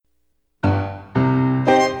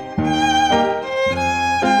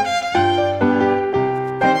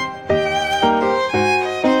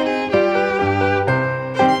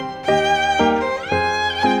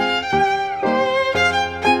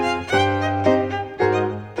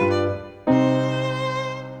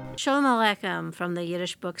Peckham from the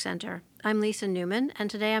Yiddish Book Center. I'm Lisa Newman, and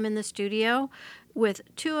today I'm in the studio with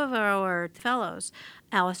two of our fellows,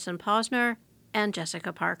 Allison Posner and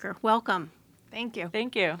Jessica Parker. Welcome. Thank you.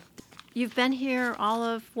 Thank you. You've been here all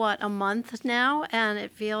of, a month now, and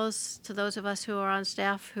it feels to those of us who are on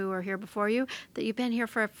staff who are here before you that you've been here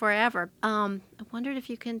for forever. I wondered if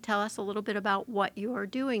you can tell us a little bit about what you are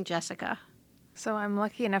doing, Jessica. So I'm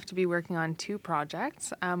lucky enough to be working on two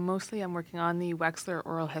projects. Mostly I'm working on the Wexler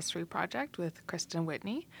Oral History Project with Kristen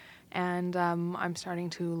Whitney, and I'm starting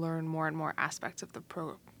to learn more and more aspects of the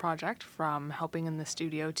project, from helping in the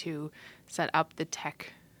studio to set up the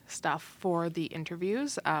tech stuff for the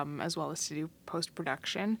interviews, as well as to do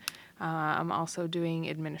post-production. I'm also doing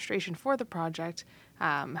administration for the project,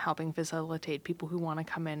 helping facilitate people who want to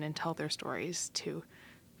come in and tell their stories to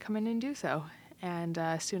come in and do so. And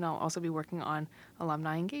soon I'll also be working on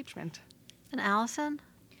alumni engagement. And Allison?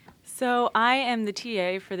 So I am the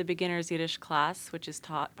TA for the Beginner's Yiddish class, which is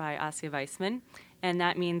taught by Asya Weissman. And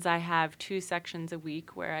that means I have 2 sections a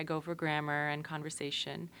week where I go over grammar and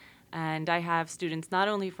conversation. And I have students not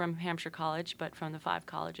only from Hampshire College, but from the 5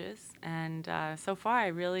 colleges. And so far, I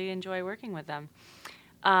really enjoy working with them.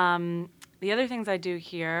 The other things I do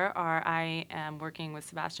here are I am working with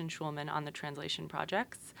Sebastian Schulman on the translation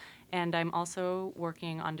projects. And I'm also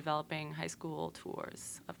working on developing high school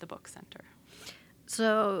tours of the book center.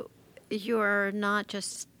 So you're not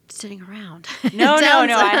just sitting around. No,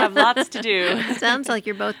 I have lots to do. It sounds like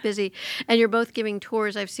you're both busy, and you're both giving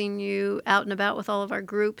tours. I've seen you out and about with all of our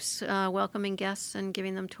groups, welcoming guests and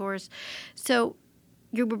giving them tours. So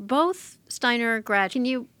you were both Steiner grads. Can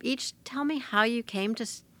you each tell me how you came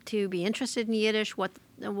to be interested in Yiddish, what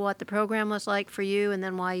the program was like for you, and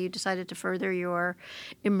then why you decided to further your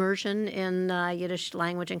immersion in Yiddish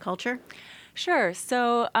language and culture? Sure.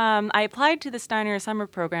 So I applied to the Steiner Summer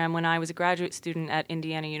Program when I was a graduate student at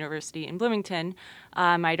Indiana University in Bloomington.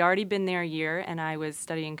 I'd already been there a year, and I was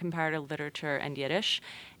studying comparative literature and Yiddish.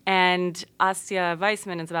 And Asya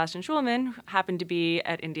Weissman and Sebastian Schulman happened to be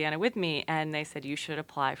at Indiana with me, and they said, you should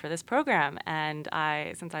apply for this program. And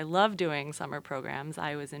since I love doing summer programs,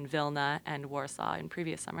 I was in Vilna and Warsaw in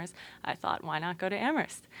previous summers, I thought, why not go to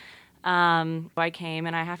Amherst? I came,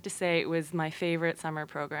 and I have to say it was my favorite summer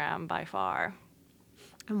program by far.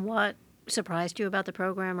 And what surprised you about the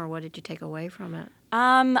program, or what did you take away from it?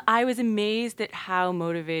 I was amazed at how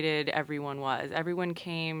motivated everyone was. Everyone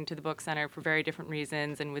came to the book center for very different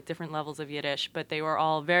reasons and with different levels of Yiddish, but they were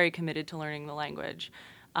all very committed to learning the language.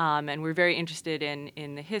 And were very interested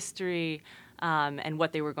in the history and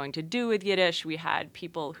what they were going to do with Yiddish. We had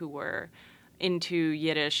people who were into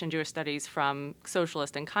Yiddish and Jewish studies from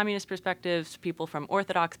socialist and communist perspectives, people from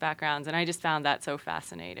Orthodox backgrounds, and I just found that so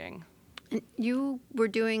fascinating. And you were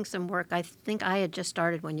doing some work. I think I had just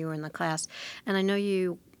started when you were in the class, and I know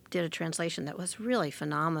you did a translation that was really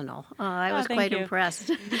phenomenal. I was quite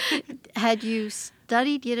impressed. Had you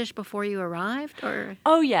studied Yiddish before you arrived, or?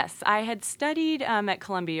 Oh, yes. I had studied at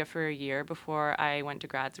Columbia for a year before I went to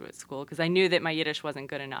graduate school, because I knew that my Yiddish wasn't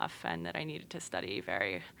good enough and that I needed to study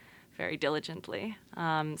very diligently.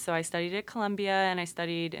 So I studied at Columbia, and I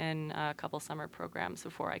studied in a couple summer programs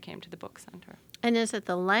before I came to the book center. And is it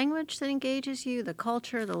the language that engages you, the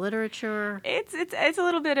culture, the literature? It's a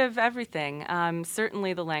little bit of everything.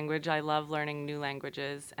 Certainly the language. I love learning new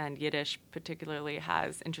languages, and Yiddish particularly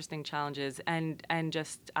has interesting challenges. And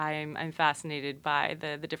just I'm fascinated by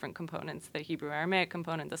the different components: the Hebrew-Aramaic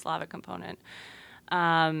component, the Slavic component.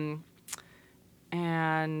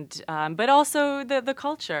 But also the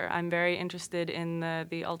culture. I'm very interested in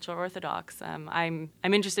the ultra-Orthodox. I'm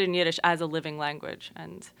interested in Yiddish as a living language,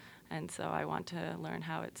 and so I want to learn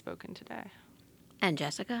how it's spoken today. And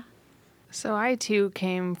Jessica? So I, too,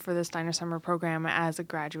 came for the Steiner Summer Program as a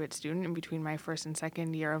graduate student in between my first and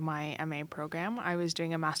second year of my MA program. I was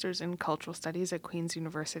doing a master's in cultural studies at Queen's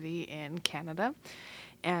University in Canada.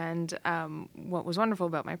 And what was wonderful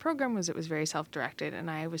about my program was it was very self-directed, and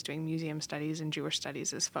I was doing museum studies and Jewish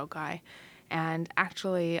studies as foci. And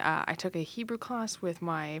actually, I took a Hebrew class with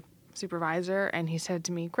my supervisor, and he said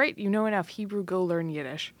to me, "Great, you know enough Hebrew, go learn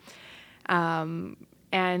Yiddish."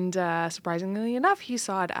 And surprisingly enough, he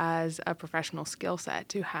saw it as a professional skill set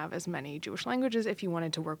to have as many Jewish languages if you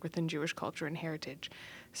wanted to work within Jewish culture and heritage.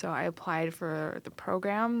 So I applied for the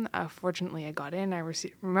program. Fortunately, I got in. I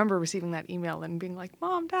remember receiving that email and being like,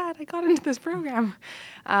 "Mom, Dad, I got into this program."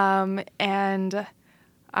 And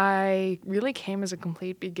I really came as a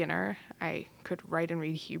complete beginner. I could write and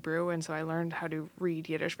read Hebrew, and so I learned how to read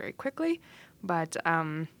Yiddish very quickly. But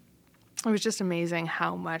it was just amazing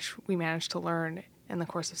how much we managed to learn in the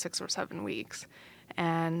course of 6 or 7 weeks.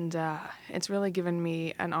 And it's really given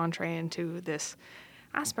me an entree into this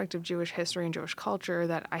aspect of Jewish history and Jewish culture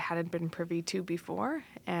that I hadn't been privy to before,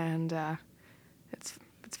 and it's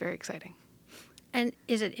very exciting. And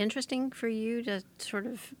is it interesting for you to sort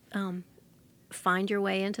of find your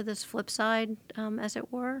way into this flip side, as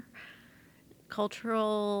it were?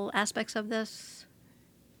 Cultural aspects of this?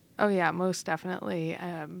 Oh yeah, most definitely.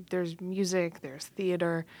 There's music, there's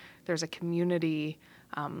theater, there's a community,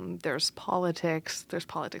 there's politics. There's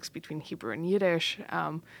politics between Hebrew and Yiddish.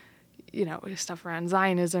 Stuff around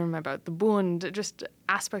Zionism, about the Bund, just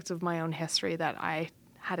aspects of my own history that I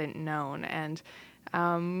hadn't known. And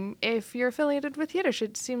if you're affiliated with Yiddish,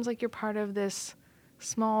 it seems like you're part of this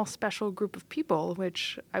small, special group of people,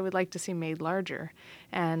 which I would like to see made larger.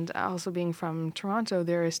 And also being from Toronto,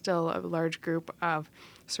 there is still a large group of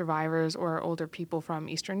survivors or older people from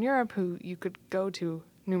Eastern Europe who you could go to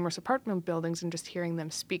numerous apartment buildings and just hearing them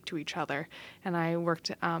speak to each other. And I worked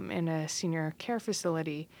in a senior care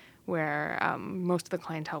facility where most of the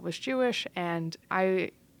clientele was Jewish, and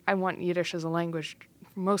I want Yiddish as a language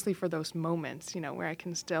mostly for those moments, where I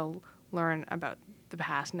can still learn about the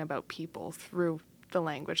past and about people through the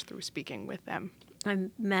language, through speaking with them. I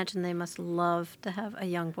imagine they must love to have a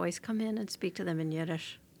young voice come in and speak to them in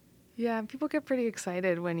Yiddish. Yeah, people get pretty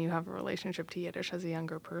excited when you have a relationship to Yiddish as a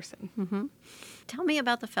younger person. Mm-hmm. Tell me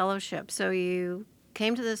about the fellowship. So you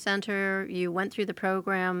came to the center, you went through the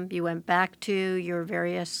program, you went back to your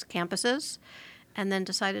various campuses, and then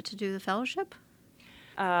decided to do the fellowship?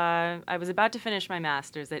 I was about to finish my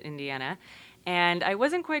master's at Indiana, and I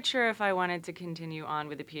wasn't quite sure if I wanted to continue on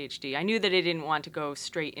with a PhD. I knew that I didn't want to go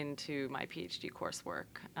straight into my PhD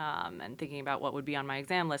coursework and thinking about what would be on my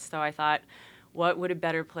exam list. So I thought, what would a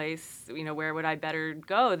better place, where would I better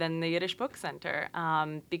go than the Yiddish Book Center?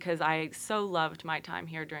 Because I so loved my time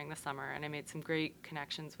here during the summer, and I made some great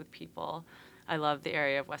connections with people. I love the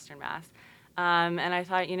area of Western Mass. And I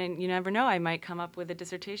thought, you never know, I might come up with a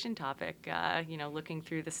dissertation topic, looking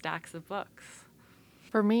through the stacks of books.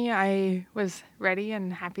 For me, I was ready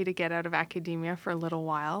and happy to get out of academia for a little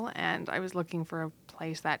while, and I was looking for a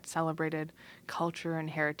place that celebrated culture and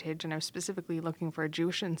heritage, and I was specifically looking for a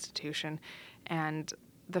Jewish institution. And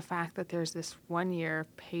the fact that there's this 1-year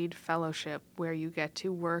paid fellowship where you get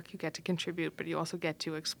to work, you get to contribute, but you also get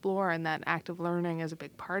to explore, and that active learning is a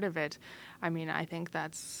big part of it. I mean, I think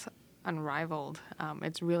that's unrivaled.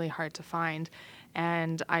 It's really hard to find.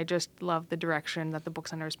 And I just love the direction that the Book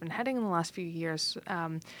Center has been heading in the last few years,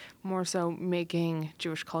 more so making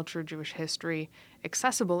Jewish culture, Jewish history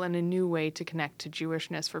accessible in a new way to connect to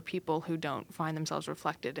Jewishness for people who don't find themselves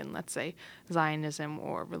reflected in, let's say, Zionism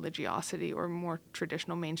or religiosity or more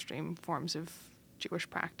traditional mainstream forms of Jewish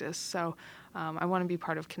practice. So I want to be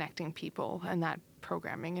part of connecting people and that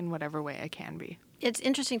programming in whatever way I can be. It's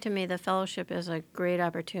interesting to me, the fellowship is a great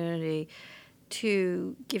opportunity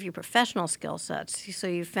to give you professional skill sets. So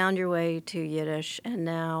you found your way to Yiddish, and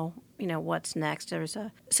now, what's next?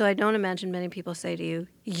 So I don't imagine many people say to you,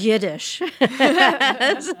 Yiddish.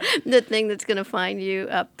 That's the thing that's going to find you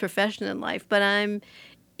a profession in life. But I'm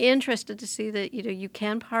interested to see that, you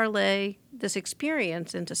can parlay this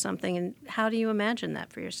experience into something. And how do you imagine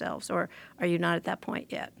that for yourselves? Or are you not at that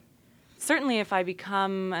point yet? Certainly, if I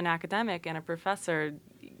become an academic and a professor,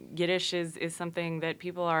 Yiddish is something that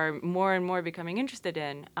people are more and more becoming interested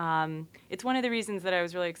in. It's one of the reasons that I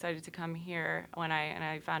was really excited to come here when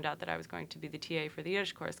I found out that I was going to be the TA for the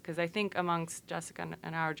Yiddish course, because I think amongst Jessica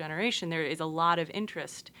and our generation there is a lot of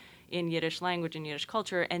interest in Yiddish language and Yiddish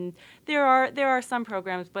culture, and there are some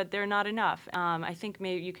programs, but they're not enough. I think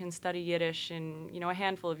maybe you can study Yiddish in a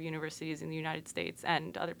handful of universities in the United States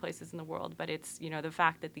and other places in the world, but it's the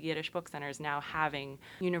fact that the Yiddish Book Center is now having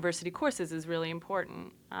university courses is really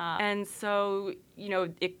important. And so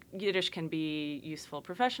Yiddish can be useful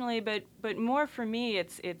professionally, but more for me,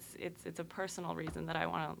 it's a personal reason that I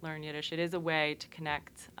want to learn Yiddish. It is a way to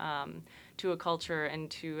connect to a culture and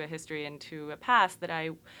to a history and to a past that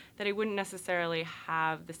I wouldn't necessarily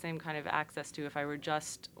have the same kind of access to if I were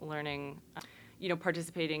just learning,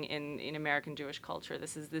 participating in American Jewish culture.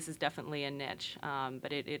 This is definitely a niche,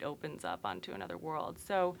 but it opens up onto another world.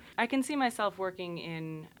 So I can see myself working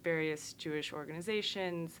in various Jewish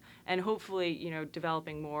organizations and hopefully,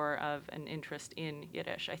 developing more of an interest in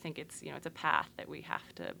Yiddish. I think it's a path that we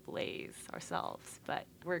have to blaze ourselves, but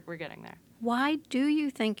we're getting there. Why do you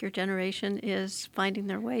think your generation is finding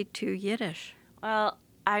their way to Yiddish? Well,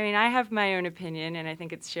 I have my own opinion, and I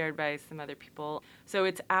think it's shared by some other people. So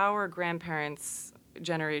it's our grandparents'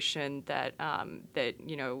 generation that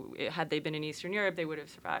had they been in Eastern Europe, they would have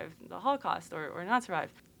survived the Holocaust or not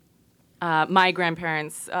survived. My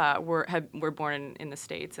grandparents were born in the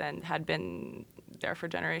States and had been there for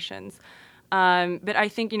generations. But I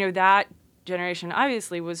think that generation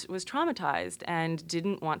obviously was traumatized and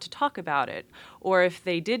didn't want to talk about it. Or if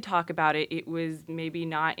they did talk about it, it was maybe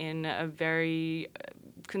not in a very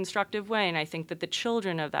constructive way. And I think that the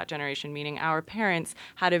children of that generation, meaning our parents,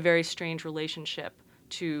 had a very strange relationship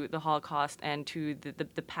to the Holocaust and to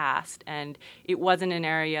the past. And it wasn't an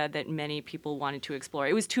area that many people wanted to explore.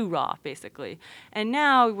 It was too raw, basically. And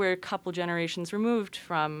now we're a couple generations removed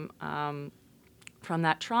from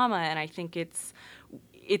that trauma, and I think it's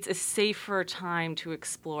a safer time to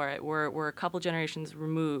explore it. We're a couple generations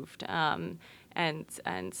removed, and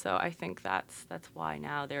so I think that's why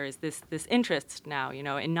now there is this interest now,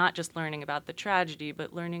 in not just learning about the tragedy,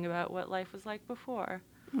 but learning about what life was like before.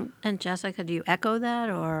 And Jessica, do you echo that,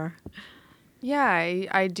 or? Yeah,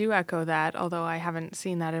 I do echo that, although I haven't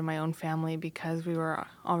seen that in my own family because we were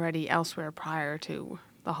already elsewhere prior to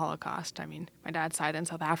the Holocaust. I mean, my dad's side in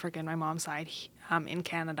South Africa and my mom's side in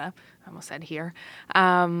Canada. I almost said here.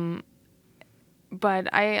 But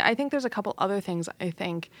I think there's a couple other things. I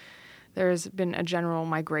think there's been a general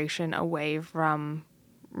migration away from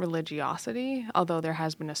religiosity, although there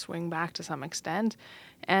has been a swing back to some extent.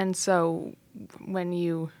 And so when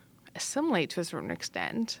you assimilate to a certain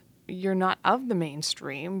extent, you're not of the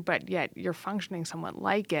mainstream, but yet you're functioning somewhat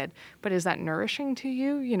like it. But is that nourishing to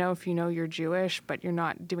you? If you know you're Jewish, but you're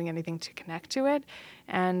not doing anything to connect to it.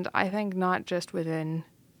 And I think not just within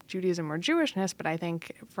Judaism or Jewishness, but I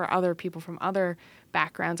think for other people from other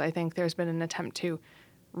backgrounds, I think there's been an attempt to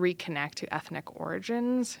reconnect to ethnic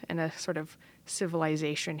origins in a sort of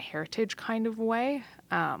civilization heritage kind of way,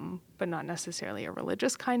 but not necessarily a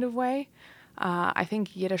religious kind of way. I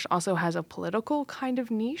think Yiddish also has a political kind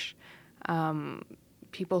of niche.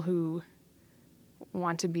 People who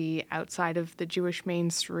want to be outside of the Jewish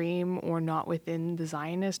mainstream or not within the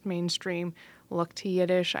Zionist mainstream look to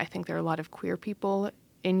Yiddish. I think there are a lot of queer people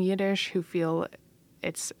in Yiddish who feel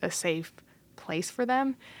it's a safe place for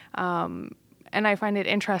them. And I find it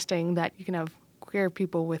interesting that you can have queer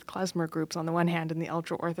people with klezmer groups on the one hand and the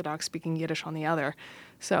ultra-Orthodox speaking Yiddish on the other.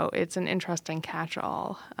 So it's an interesting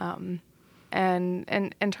catch-all.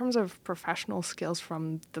 And in terms of professional skills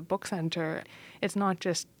from the book center, it's not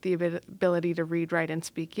just the ability to read, write, and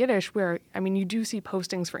speak Yiddish, where, you do see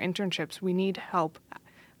postings for internships. We need help.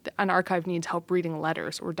 An archive needs help reading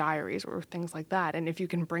letters or diaries or things like that. And if you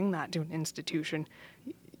can bring that to an institution,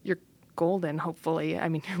 you're golden, hopefully.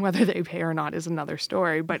 Whether they pay or not is another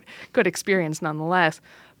story, but good experience nonetheless.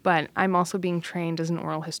 But I'm also being trained as an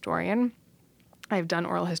oral historian. I've done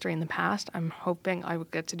oral history in the past. I'm hoping I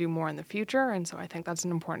would get to do more in the future, and so I think that's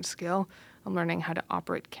an important skill. I'm learning how to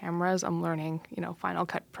operate cameras. I'm learning, Final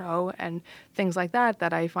Cut Pro and things like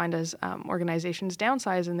that I find as organizations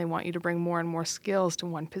downsize and they want you to bring more and more skills to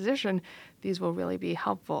one position, these will really be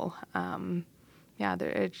helpful.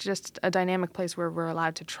 It's just a dynamic place where we're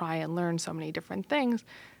allowed to try and learn so many different things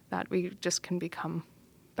that we just can become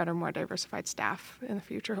better, more diversified staff in the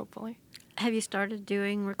future, hopefully. Have you started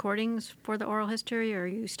doing recordings for the oral history, or are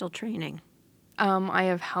you still training? I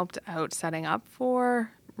have helped out setting up for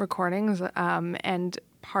recordings, and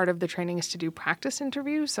part of the training is to do practice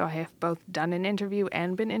interviews. So I have both done an interview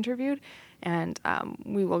and been interviewed, and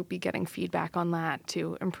we will be getting feedback on that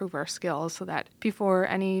to improve our skills so that before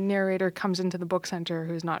any narrator comes into the book center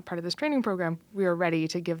who's not part of this training program, we are ready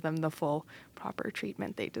to give them the full, proper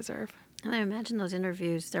treatment they deserve. And I imagine those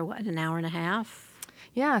interviews, they're an hour and a half?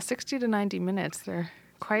 Yeah, 60 to 90 minutes. They're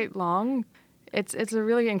quite long. It's a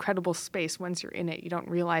really incredible space. Once you're in it, you don't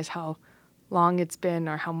realize how long it's been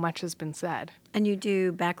or how much has been said. And you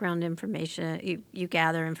do background information. You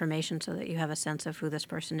gather information so that you have a sense of who this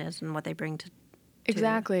person is and what they bring to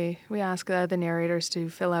Exactly. We ask the narrators to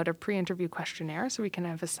fill out a pre-interview questionnaire so we can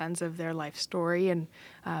have a sense of their life story. And,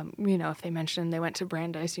 if they mention they went to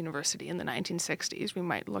Brandeis University in the 1960s, we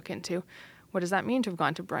might look into what does that mean to have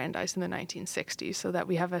gone to Brandeis in the 1960s so that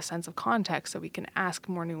we have a sense of context so we can ask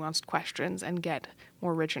more nuanced questions and get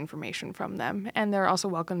more rich information from them. And they're also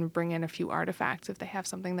welcome to bring in a few artifacts if they have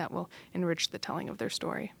something that will enrich the telling of their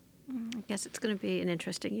story. I guess it's going to be an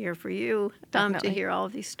interesting year for you Definitely. to hear all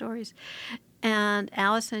of these stories. And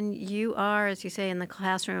Allison, you are, as you say, in the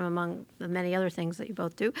classroom, among the many other things that you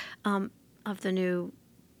both do, of the new,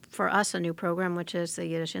 for us, a new program, which is the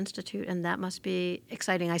Yiddish Institute, and that must be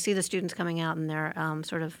exciting. I see the students coming out, and they're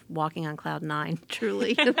sort of walking on cloud nine,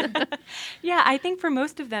 truly. Yeah, I think for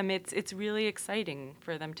most of them, it's really exciting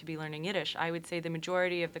for them to be learning Yiddish. I would say the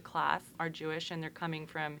majority of the class are Jewish, and they're coming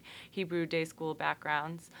from Hebrew day school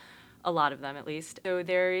backgrounds. a lot of them at least. So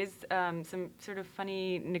there is some sort of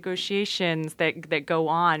funny negotiations that go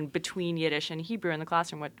on between Yiddish and Hebrew in the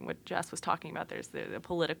classroom, what Jess was talking about. There's the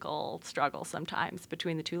political struggle sometimes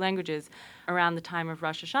between the two languages. Around the time of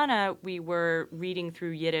Rosh Hashanah, we were reading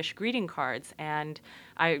through Yiddish greeting cards, and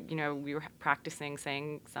we were practicing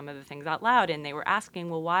saying some of the things out loud, and they were asking,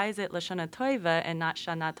 well, why is it Lashana Toiva and not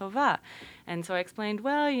Shana Tova? And so I explained,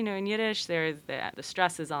 well, in Yiddish, there's the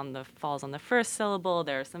stress falls on the first syllable,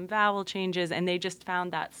 there are some vowel changes, and they just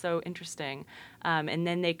found that so interesting. And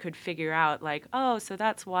then they could figure out, like, oh, so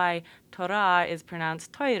that's why Torah is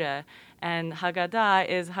pronounced Toira, and Haggadah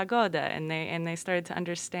is Haggodah, and they started to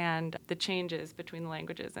understand the changes between the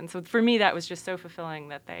languages. And so for me, that was just so fulfilling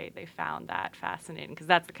that they found that fascinating, because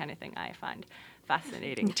that's the kind of thing I find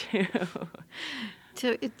fascinating too.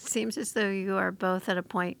 So it seems as though you are both at a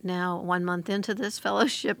point now, 1 month into this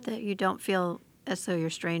fellowship, that you don't feel as though you're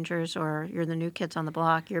strangers or you're the new kids on the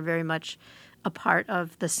block. You're very much a part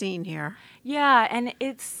of the scene here. Yeah, and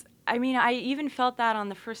I even felt that on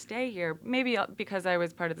the first day here, maybe because I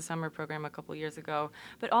was part of the summer program a couple years ago,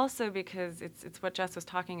 but also because it's what Jess was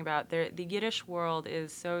talking about. The Yiddish world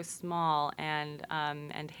is so small and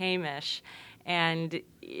Hamish, and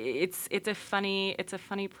it's a funny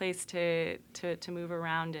place to move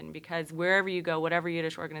around in, because wherever you go, whatever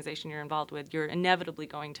Yiddish organization you're involved with, you're inevitably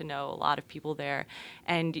going to know a lot of people there,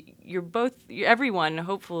 and everyone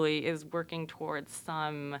hopefully is working towards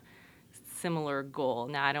some similar goal.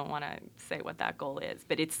 Now, I don't want to say what that goal is,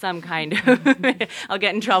 but it's some kind of, I'll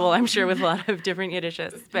get in trouble, I'm sure, with a lot of different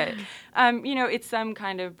Yiddishists, but, it's some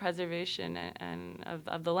kind of preservation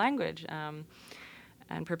of the language and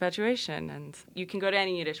perpetuation. And you can go to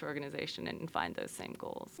any Yiddish organization and find those same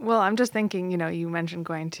goals. Well, I'm just thinking, you mentioned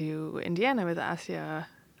going to Indiana with Asya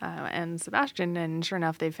and Sebastian, and sure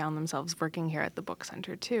enough, they found themselves working here at the book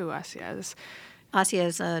center too. Asya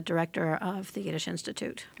is a director of the Yiddish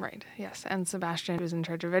Institute. Right, yes. And Sebastian was in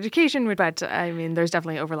charge of education, but there's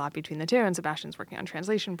definitely overlap between the two, and Sebastian's working on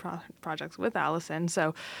translation projects with Allison.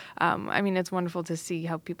 So, it's wonderful to see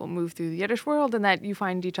how people move through the Yiddish world, and that you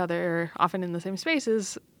find each other often in the same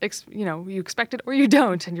spaces. You expect it or you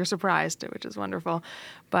don't, and you're surprised, which is wonderful.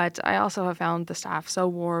 But I also have found the staff so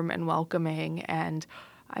warm and welcoming, and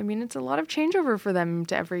it's a lot of changeover for them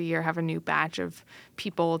to every year have a new batch of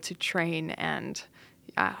people to train, and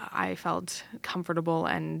I felt comfortable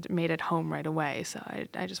and made at home right away. So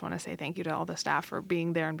I just want to say thank you to all the staff for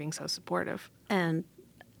being there and being so supportive. And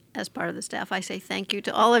as part of the staff, I say thank you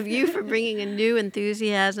to all of you for bringing a new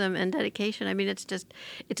enthusiasm and dedication.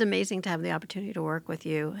 It's amazing to have the opportunity to work with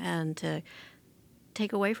you and to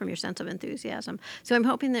take away from your sense of enthusiasm. So I'm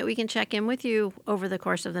hoping that we can check in with you over the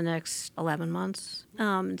course of the next 11 months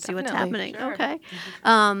and see what's happening. Sure. Okay.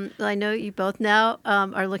 I know you both now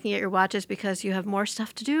are looking at your watches because you have more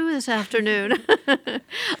stuff to do this afternoon.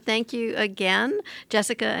 Thank you again,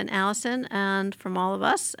 Jessica and Allison, and from all of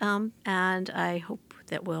us. And I hope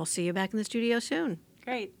that we'll see you back in the studio soon.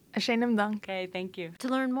 Great. Ashenim dank. Okay, thank you. To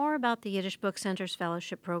learn more about the Yiddish Book Center's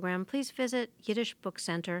fellowship program, please visit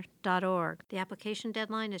yiddishbookcenter.org. The application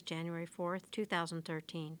deadline is January 4th,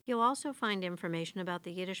 2013. You'll also find information about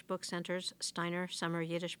the Yiddish Book Center's Steiner Summer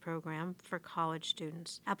Yiddish program for college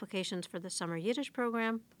students. Applications for the Summer Yiddish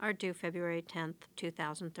program are due February 10th,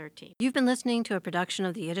 2013. You've been listening to a production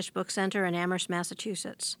of the Yiddish Book Center in Amherst,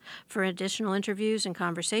 Massachusetts. For additional interviews and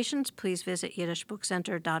conversations, please visit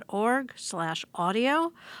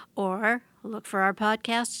yiddishbookcenter.org/audio, or look for our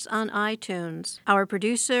podcasts on iTunes. Our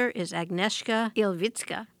producer is Agnieszka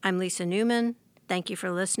Ilvitska. I'm Lisa Newman. Thank you for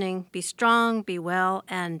listening. Be strong, be well,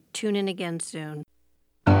 and tune in again soon.